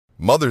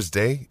Mother's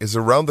Day is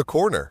around the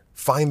corner.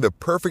 Find the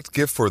perfect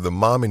gift for the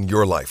mom in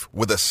your life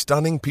with a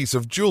stunning piece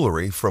of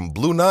jewelry from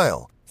Blue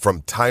Nile.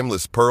 From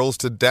timeless pearls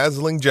to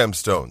dazzling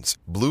gemstones,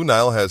 Blue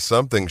Nile has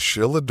something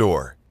she'll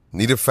adore.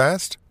 Need it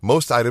fast?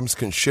 Most items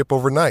can ship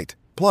overnight.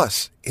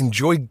 Plus,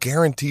 enjoy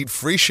guaranteed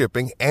free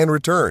shipping and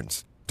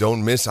returns.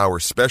 Don't miss our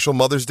special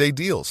Mother's Day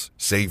deals.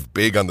 Save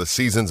big on the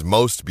season's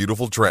most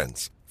beautiful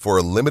trends. For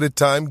a limited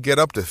time, get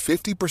up to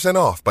 50%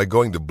 off by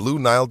going to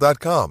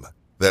BlueNile.com.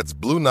 That's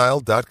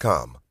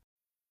BlueNile.com.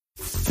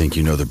 Think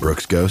you know the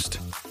Brooks Ghost?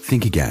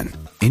 Think again.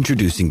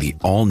 Introducing the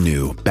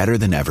all-new,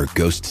 better-than-ever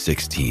Ghost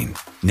 16.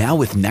 Now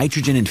with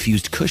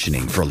nitrogen-infused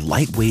cushioning for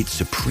lightweight,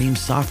 supreme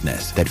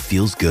softness that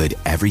feels good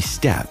every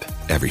step,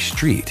 every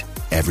street,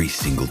 every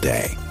single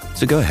day.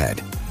 So go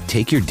ahead,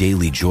 take your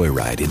daily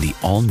joyride in the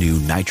all-new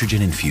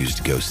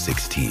nitrogen-infused Ghost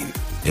 16.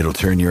 It'll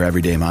turn your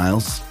everyday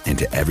miles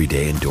into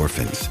everyday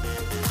endorphins.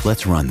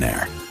 Let's run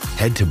there.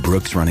 Head to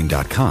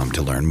brooksrunning.com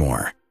to learn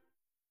more.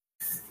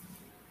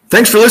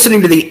 Thanks for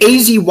listening to the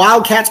AZ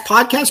Wildcats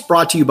podcast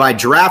brought to you by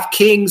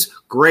DraftKings.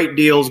 Great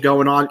deals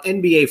going on.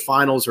 NBA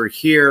Finals are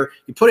here.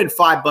 You put in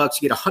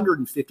 $5, you get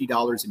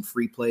 $150 in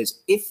free plays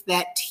if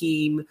that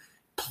team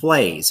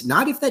plays.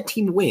 Not if that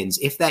team wins,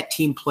 if that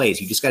team plays.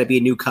 You just got to be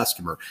a new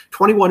customer.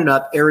 21 and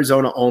up,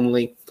 Arizona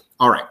only.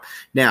 All right.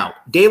 Now,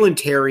 Dalen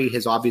Terry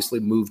has obviously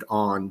moved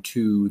on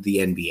to the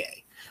NBA.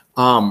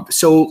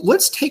 So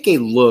let's take a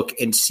look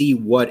and see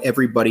what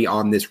everybody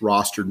on this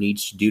roster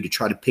needs to do to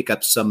try to pick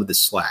up some of the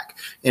slack.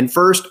 And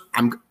first,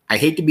 I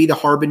hate to be the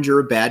harbinger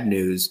of bad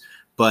news,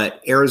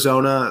 but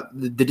Arizona,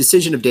 the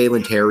decision of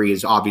Dalen Terry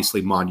is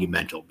obviously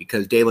monumental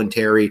because Dalen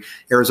Terry,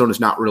 Arizona is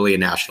not really a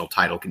national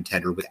title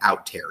contender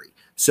without Terry.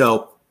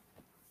 So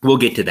we'll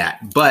get to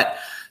that. But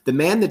the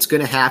man that's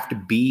going to have to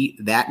be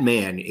that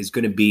man is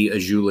going to be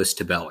Azuolas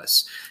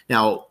Tubelis.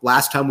 Now,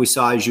 last time we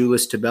saw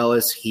Azuolas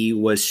Tubelis, he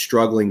was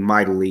struggling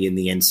mightily in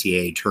the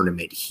NCAA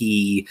tournament.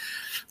 He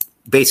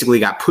basically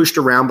got pushed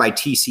around by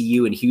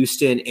TCU in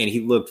Houston, and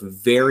he looked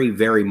very,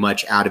 very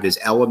much out of his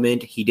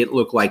element. He didn't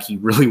look like he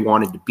really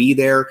wanted to be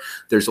there.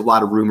 There's a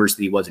lot of rumors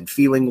that he wasn't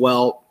feeling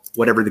well,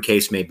 whatever the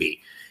case may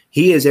be.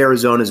 He is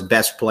Arizona's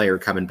best player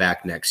coming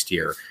back next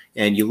year.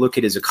 And you look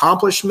at his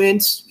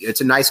accomplishments,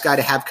 it's a nice guy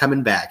to have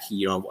coming back.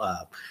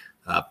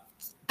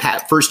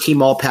 First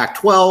team all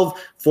Pac-12,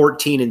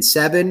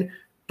 14-7.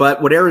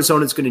 But what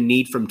Arizona's going to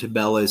need from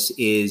Tubelis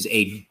is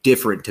a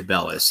different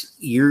Tubelis.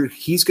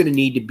 He's going to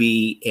need to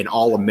be an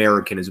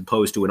All-American as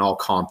opposed to an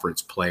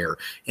All-Conference player.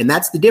 And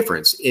that's the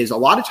difference, is a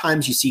lot of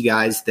times you see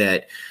guys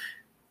that,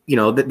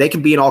 that they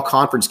can be an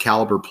All-Conference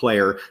caliber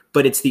player,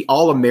 but it's the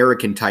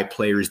All-American type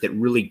players that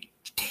really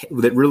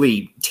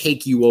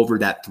take you over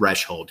that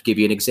threshold. To give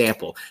you an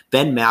example,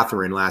 Ben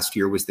Mathurin last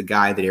year was the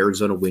guy that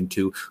Arizona went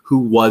to who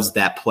was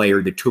that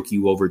player that took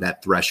you over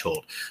that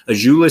threshold.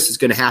 Azuolas is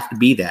going to have to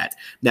be that.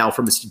 Now,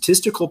 from a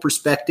statistical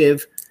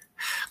perspective,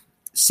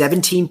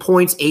 17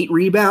 points, 8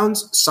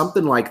 rebounds,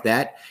 something like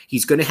that.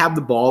 He's going to have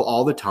the ball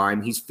all the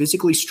time. He's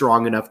physically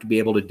strong enough to be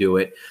able to do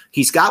it.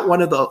 He's got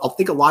I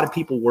think a lot of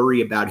people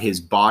worry about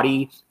his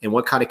body and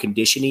what kind of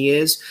condition he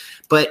is,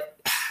 but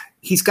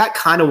he's got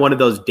kind of one of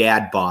those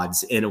dad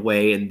bods in a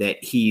way, in that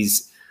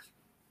he's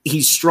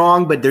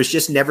strong, but there's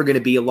just never going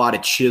to be a lot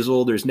of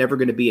chisel. There's never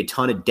going to be a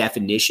ton of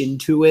definition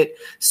to it.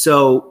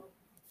 So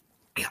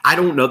I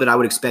don't know that I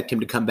would expect him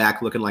to come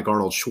back looking like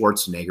Arnold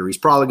Schwarzenegger. He's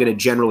probably going to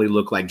generally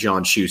look like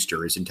John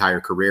Schuster his entire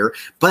career,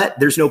 but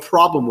there's no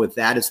problem with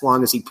that as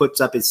long as he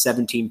puts up his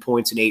 17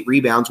 points and 8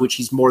 rebounds, which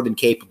he's more than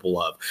capable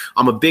of.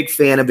 I'm a big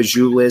fan of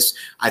Azuolas.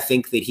 I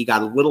think that he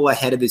got a little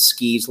ahead of his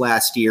skis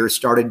last year,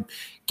 started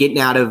getting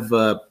out of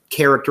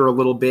character a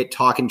little bit,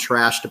 talking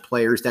trash to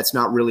players. That's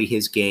not really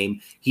his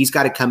game. He's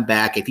got to come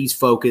back. If he's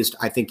focused,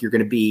 I think you're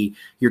going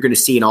to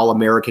see an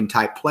All-American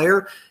type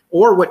player.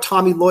 Or what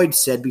Tommy Lloyd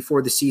said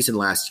before the season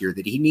last year,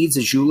 that he needs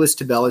Azuolas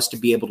Tubelis to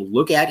be able to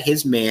look at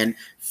his man,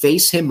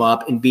 face him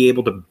up, and be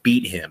able to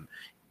beat him.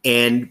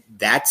 And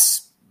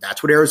that's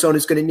what Arizona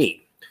is going to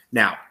need.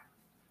 Now,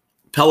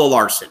 Pelle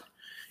Larsson.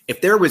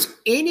 If there was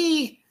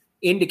any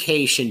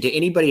indication to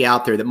anybody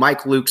out there that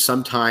Mike Luke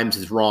sometimes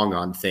is wrong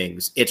on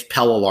things, it's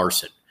Pelle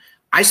Larsson.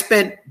 I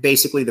spent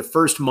basically the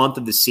first month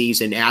of the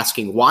season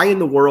asking why in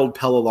the world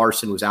Pelle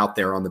Larsson was out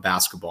there on the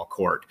basketball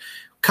court.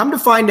 Come to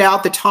find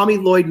out that Tommy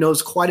Lloyd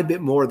knows quite a bit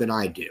more than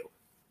I do.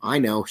 I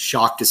know,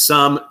 shock to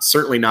some,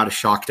 certainly not a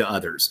shock to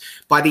others.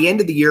 By the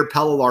end of the year,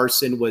 Pelle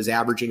Larsson was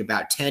averaging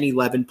about 10,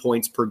 11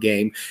 points per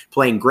game,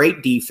 playing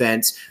great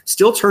defense,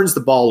 still turns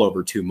the ball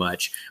over too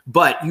much.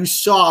 But you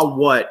saw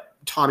what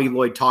Tommy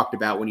Lloyd talked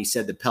about when he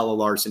said that Pelle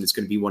Larsson is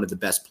going to be one of the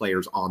best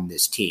players on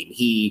this team.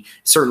 He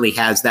certainly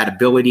has that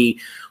ability.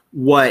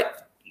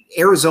 What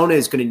Arizona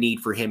is going to need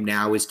for him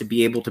now is to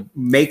be able to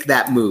make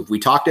that move. We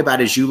talked about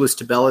Azuolas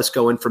Tubelis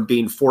going from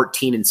being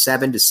 14-7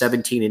 to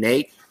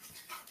 17-8.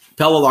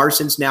 Pelle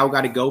Larsson's now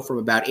got to go from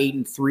about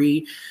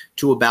 8-3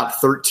 to about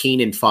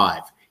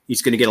 13-5.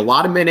 He's going to get a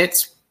lot of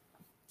minutes.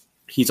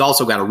 He's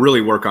also got to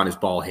really work on his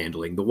ball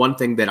handling. The one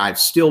thing that I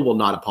still will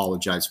not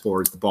apologize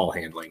for is the ball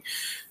handling.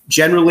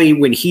 Generally,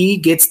 when he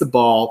gets the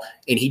ball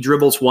and he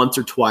dribbles once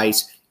or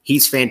twice,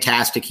 he's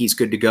fantastic. He's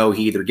good to go.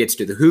 He either gets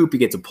to the hoop, he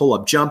gets a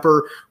pull-up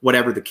jumper,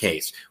 whatever the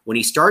case. When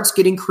he starts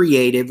getting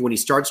creative, when he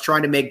starts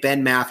trying to make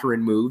Ben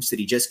Mathurin moves that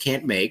he just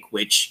can't make,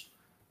 which,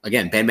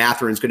 again, Ben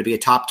Mathurin is going to be a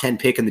top 10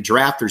 pick in the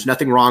draft. There's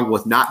nothing wrong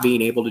with not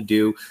being able to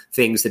do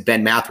things that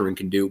Ben Mathurin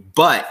can do,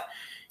 but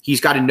he's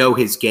got to know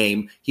his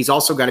game. He's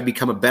also got to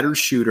become a better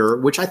shooter,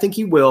 which I think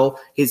he will.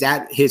 His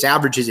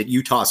averages at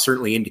Utah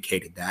certainly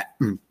indicated that.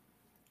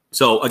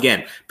 So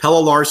again,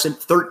 Pelle Larsson,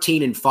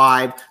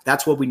 13-5.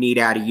 That's what we need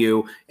out of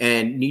you,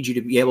 and need you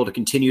to be able to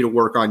continue to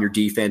work on your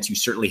defense. You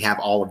certainly have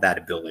all of that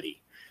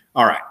ability.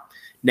 All right.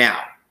 Now,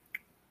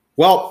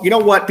 well, you know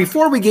what?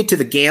 Before we get to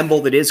the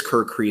gamble that is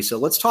Kerr Kriisa,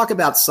 let's talk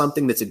about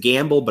something that's a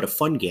gamble, but a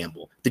fun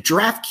gamble. The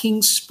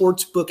DraftKings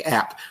Sportsbook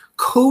app,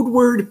 code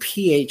word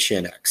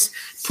PHNX.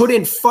 Put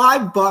in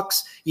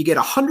 $5, you get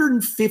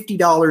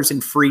 $150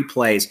 in free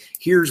plays.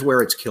 Here's where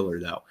it's killer,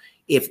 though.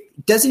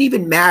 It doesn't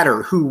even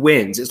matter who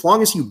wins. As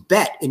long as you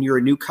bet and you're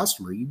a new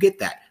customer, you get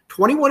that.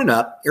 21 and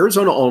up,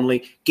 Arizona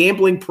only.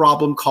 Gambling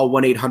problem, call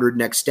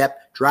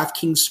 1-800-NEXT-STEP.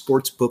 DraftKings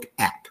Sportsbook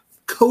app.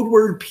 Code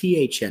word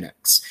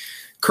PHNX.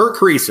 Kerr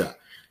Kriisa.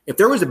 If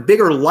there was a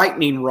bigger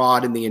lightning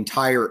rod in the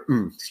entire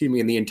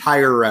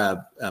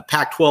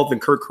Pac-12 than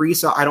Kerr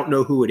Kriisa, I don't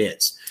know who it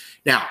is.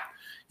 Now,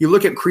 you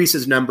look at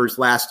Kriisa's numbers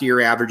last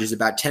year, averages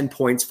about 10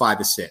 points,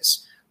 5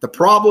 assists. The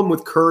problem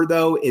with Kerr,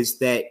 though, is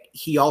that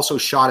he also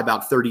shot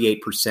about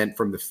 38%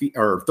 from the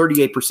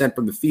 38%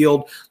 from the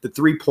field. The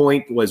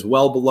 3-point was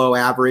well below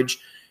average.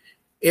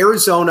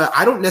 Arizona,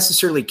 I don't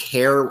necessarily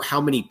care how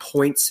many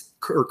points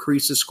Kerr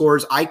Kriisa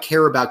scores. I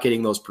care about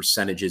getting those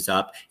percentages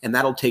up, and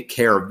that'll take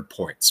care of the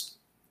points.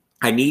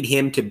 I need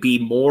him to be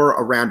more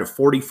around a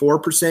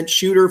 44%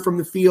 shooter from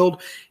the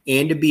field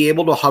and to be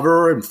able to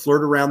hover and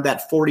flirt around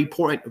that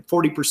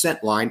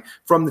 40% line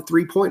from the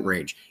 3-point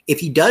range. If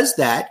he does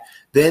that,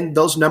 then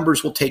those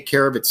numbers will take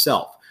care of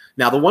itself.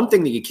 Now, the one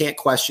thing that you can't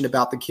question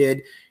about the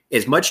kid,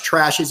 as much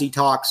trash as he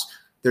talks,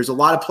 there's a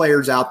lot of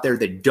players out there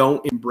that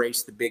don't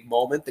embrace the big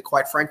moment, that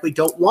quite frankly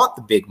don't want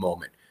the big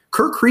moment.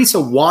 Kerr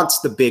Kriisa wants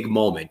the big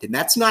moment, and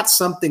that's not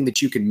something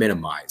that you can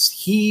minimize.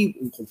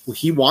 He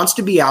wants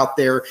to be out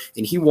there,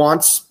 and he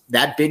wants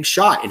that big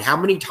shot. And how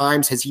many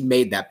times has he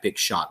made that big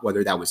shot,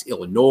 whether that was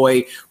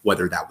Illinois,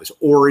 whether that was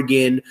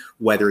Oregon,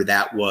 whether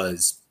that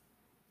was,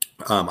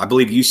 I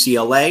believe,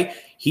 UCLA.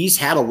 He's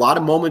had a lot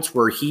of moments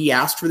where he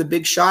asked for the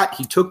big shot.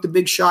 He took the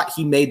big shot.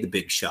 He made the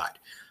big shot.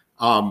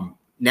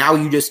 Now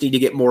you just need to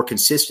get more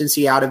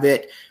consistency out of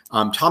it.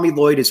 Tommy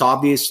Lloyd is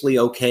obviously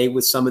okay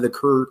with some of the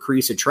Kerr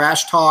Kriisa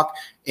trash talk,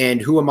 and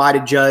who am I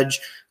to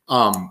judge?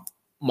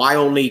 My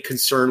only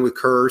concern with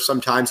Kerr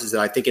sometimes is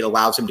that I think it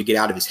allows him to get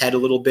out of his head a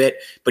little bit,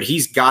 but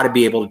he's got to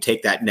be able to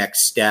take that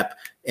next step,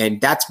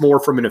 and that's more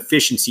from an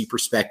efficiency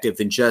perspective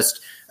than just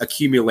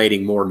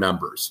accumulating more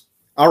numbers.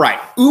 All right,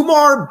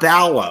 Oumar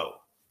Ballo.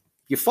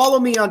 You follow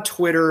me on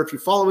Twitter, if you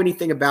follow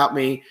anything about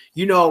me,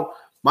 you know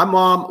my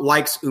mom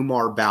likes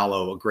Oumar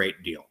Ballo a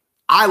great deal.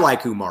 I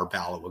like Oumar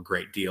Ballo a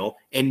great deal,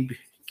 and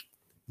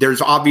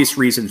there's obvious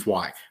reasons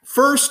why.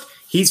 First,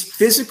 he's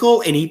physical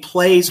and he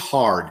plays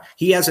hard.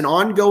 He has an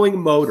ongoing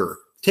motor.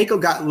 Take a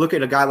look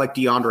at a guy like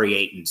DeAndre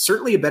Ayton,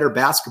 certainly a better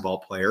basketball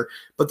player,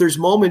 but there's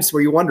moments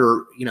where you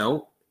wonder,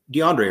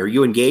 DeAndre, are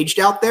you engaged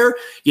out there?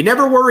 You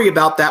never worry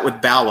about that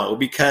with Ballo,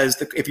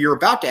 because if you're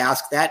about to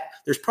ask that,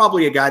 there's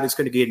probably a guy that's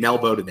going to get an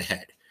elbow to the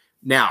head.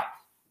 Now,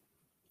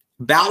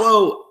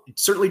 Ballo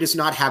certainly does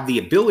not have the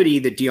ability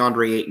that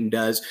DeAndre Ayton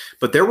does,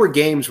 but there were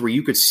games where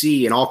you could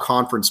see an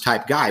all-conference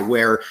type guy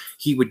where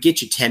he would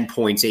get you 10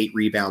 points, 8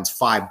 rebounds,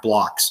 5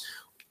 blocks.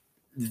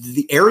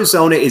 The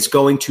Arizona is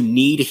going to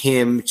need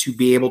him to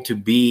be able to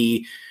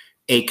be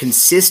a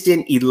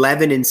consistent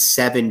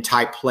 11-7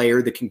 type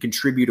player that can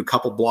contribute a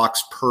couple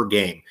blocks per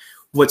game.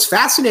 What's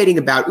fascinating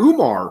about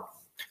Oumar,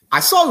 I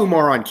saw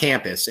Oumar on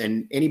campus,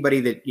 and anybody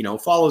that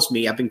follows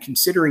me, I've been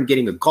considering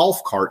getting a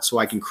golf cart so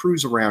I can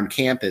cruise around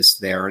campus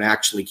there and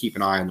actually keep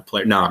an eye on the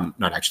player. No, I'm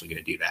not actually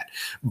going to do that.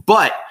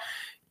 But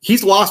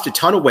he's lost a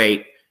ton of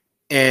weight,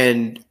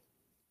 and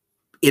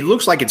it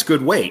looks like it's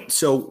good weight.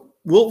 So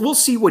we'll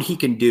see what he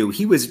can do.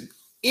 He was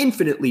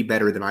infinitely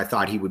better than I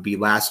thought he would be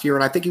last year,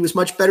 and I think he was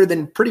much better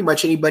than pretty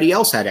much anybody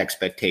else had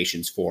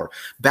expectations for.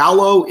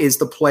 Ballo is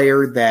the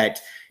player that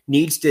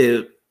needs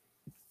to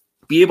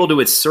be able to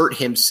assert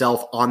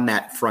himself on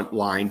that front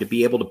line, to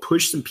be able to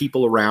push some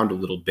people around a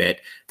little bit.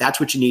 That's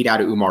what you need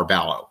out of Oumar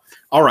Ballo.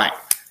 All right.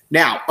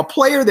 Now, a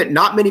player that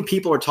not many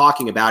people are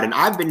talking about, and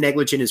I've been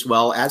negligent as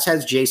well, as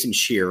has Jason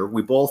Scheer.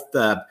 We both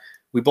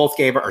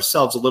gave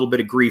ourselves a little bit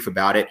of grief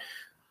about it.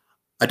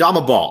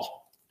 Adama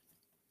Ball.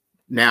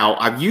 Now,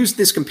 I've used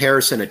this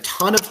comparison a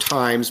ton of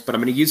times, but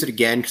I'm going to use it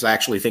again because I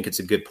actually think it's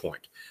a good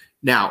point.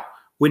 Now,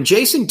 When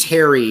Jason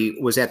Terry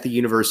was at the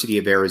University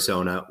of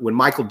Arizona, when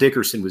Michael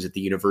Dickerson was at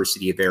the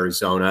University of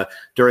Arizona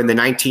during the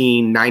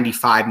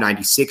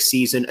 1995-96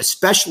 season,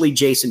 especially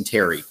Jason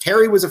Terry.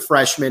 Terry was a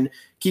freshman.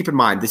 Keep in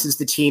mind, this is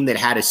the team that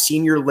had a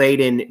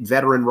senior-laden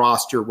veteran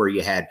roster where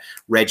you had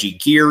Reggie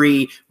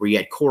Geary, where you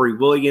had Corey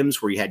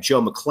Williams, where you had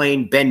Joe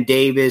McClain, Ben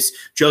Davis,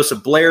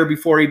 Joseph Blair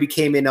before he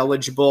became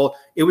ineligible.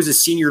 It was a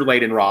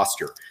senior-laden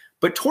roster.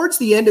 But towards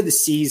the end of the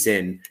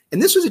season,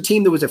 and this was a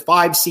team that was a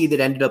 5 seed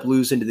that ended up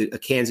losing to the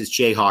Kansas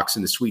Jayhawks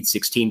in the Sweet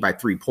 16 by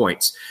 3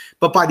 points.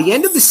 But by the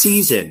end of the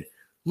season,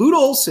 Lute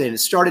Olson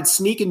started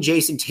sneaking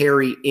Jason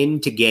Terry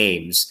into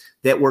games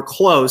that were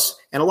close.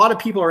 And a lot of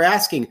people are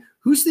asking,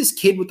 who's this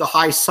kid with the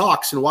high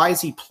socks and why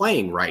is he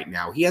playing right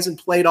now? He hasn't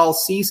played all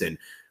season.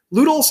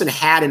 Lute Olson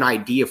had an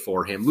idea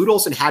for him. Lute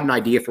Olson had an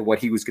idea for what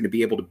he was going to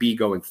be able to be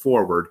going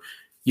forward.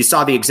 You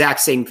saw the exact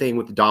same thing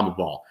with the Adama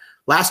Ball.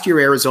 Last year,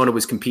 Arizona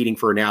was competing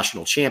for a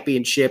national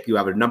championship. You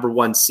have a number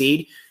 1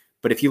 seed.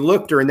 But if you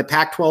look during the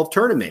Pac-12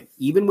 tournament,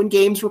 even when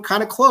games were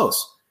kind of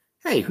close,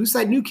 hey, who's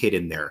that new kid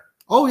in there?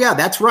 Oh, yeah,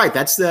 that's right.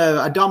 That's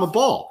the Adama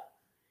Ball.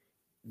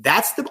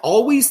 That's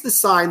always the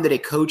sign that a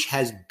coach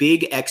has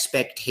big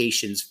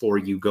expectations for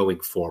you going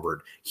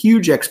forward.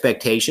 Huge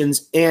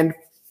expectations. And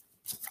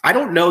I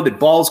don't know that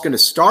Ball's going to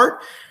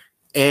start.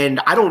 And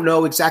I don't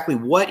know exactly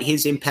what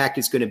his impact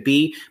is going to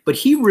be, but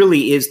he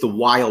really is the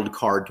wild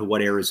card to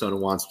what Arizona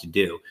wants to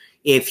do.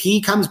 If he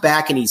comes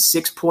back and he's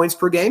 6 points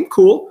per game,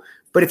 cool.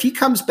 But if he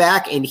comes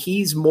back and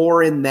he's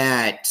more in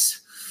that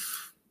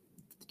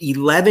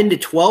 11 to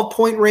 12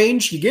 point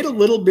range, you get a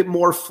little bit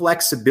more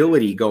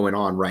flexibility going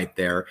on right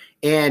there.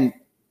 And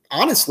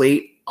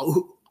honestly,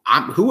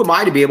 who am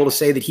I to be able to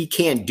say that he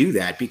can't do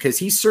that? Because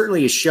he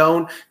certainly has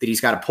shown that he's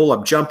got a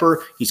pull-up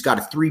jumper. He's got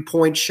a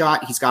 3-point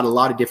shot. He's got a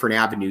lot of different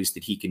avenues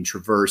that he can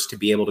traverse to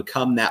be able to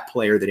become that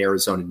player that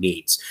Arizona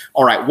needs.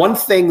 All right, one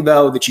thing,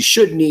 though, that you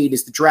should need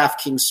is the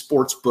DraftKings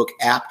Sportsbook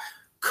app,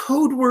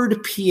 code word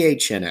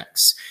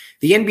PHNX.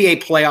 The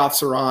NBA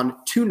playoffs are on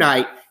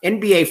tonight,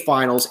 NBA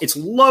Finals. It's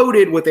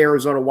loaded with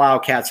Arizona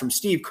Wildcats from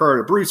Steve Kerr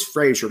to Bruce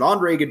Frazier to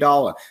Andre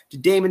Iguodala to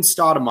Damon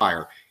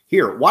Stoudemire.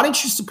 Here, why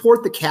don't you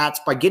support the Cats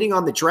by getting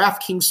on the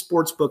DraftKings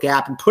Sportsbook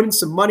app and putting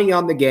some money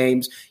on the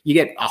games? You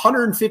get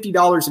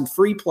 $150 in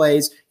free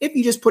plays if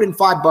you just put in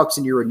 $5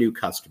 and you're a new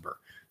customer.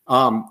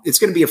 It's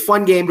going to be a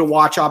fun game to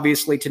watch,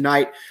 obviously,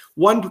 tonight.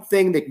 One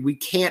thing that we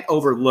can't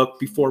overlook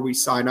before we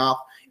sign off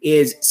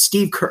is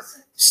Steve Kerr.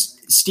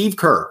 Steve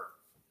Kerr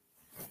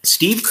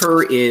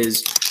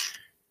is,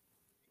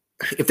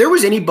 if there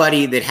was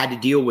anybody that had to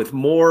deal with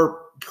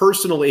more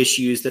personal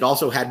issues that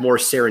also had more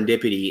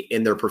serendipity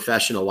in their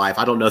professional life,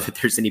 I don't know that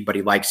there's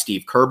anybody like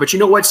Steve Kerr. But you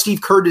know what?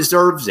 Steve Kerr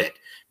deserves it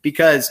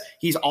because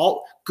he's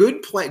all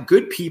good.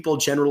 Good people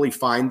generally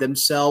find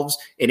themselves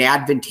in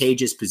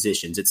advantageous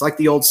positions. It's like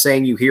the old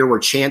saying you hear where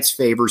chance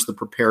favors the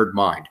prepared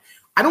mind.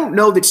 I don't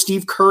know that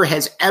Steve Kerr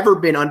has ever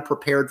been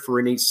unprepared for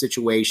any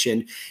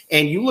situation.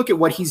 And you look at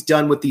what he's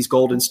done with these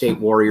Golden State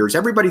Warriors.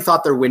 Everybody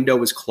thought their window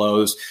was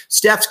closed.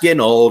 Steph's getting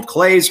old.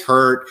 Clay's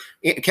hurt.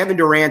 Kevin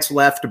Durant's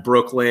left to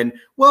Brooklyn.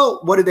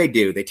 Well, what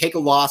do? They take a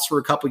loss for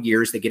a couple of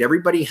years. They get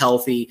everybody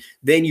healthy.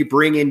 Then you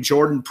bring in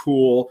Jordan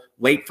Poole,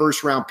 late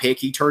first-round pick.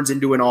 He turns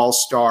into an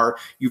all-star.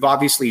 You've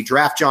obviously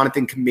draft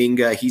Jonathan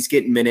Kuminga. He's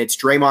getting minutes.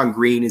 Draymond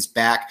Green is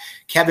back.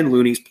 Kevin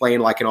Looney's playing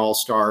like an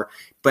all-star.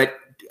 But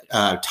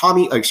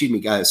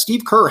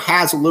Steve Kerr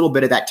has a little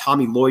bit of that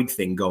Tommy Lloyd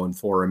thing going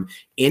for him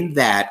in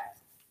that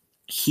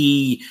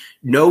he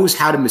knows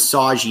how to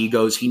massage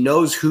egos. He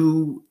knows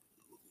who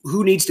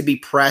needs to be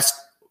pressed,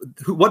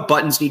 what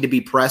buttons need to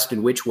be pressed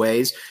in which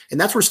ways. And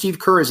that's where Steve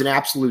Kerr is an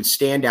absolute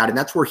standout, and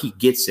that's where he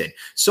gets it.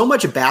 So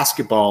much of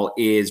basketball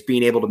is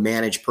being able to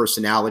manage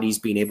personalities,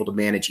 being able to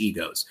manage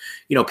egos.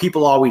 You know,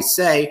 people always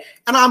say,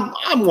 and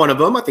I'm one of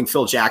them, I think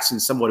Phil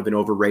Jackson's somewhat of an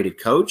overrated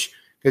coach,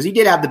 because he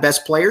did have the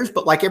best players,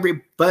 but like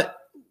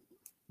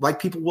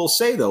people will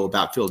say, though,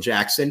 about Phil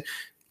Jackson,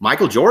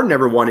 Michael Jordan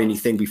never won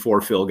anything before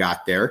Phil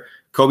got there.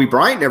 Kobe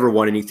Bryant never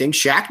won anything.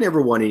 Shaq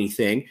never won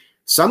anything.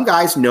 Some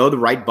guys know the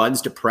right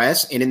buttons to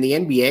press. And in the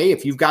NBA,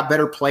 if you've got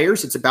better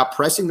players, it's about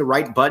pressing the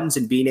right buttons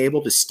and being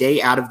able to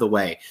stay out of the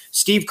way.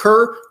 Steve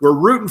Kerr, we're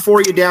rooting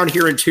for you down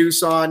here in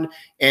Tucson.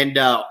 And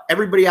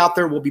everybody out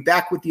there, we'll be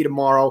back with you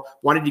tomorrow.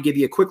 Wanted to give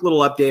you a quick little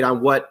update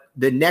on what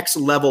the next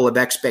level of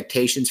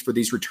expectations for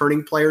these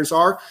returning players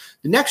are.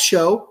 The next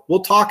show,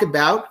 we'll talk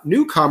about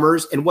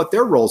newcomers and what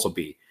their roles will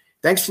be.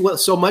 Thanks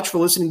so much for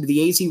listening to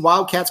the AZ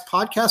Wildcats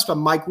podcast. I'm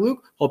Mike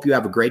Luke. Hope you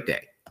have a great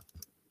day.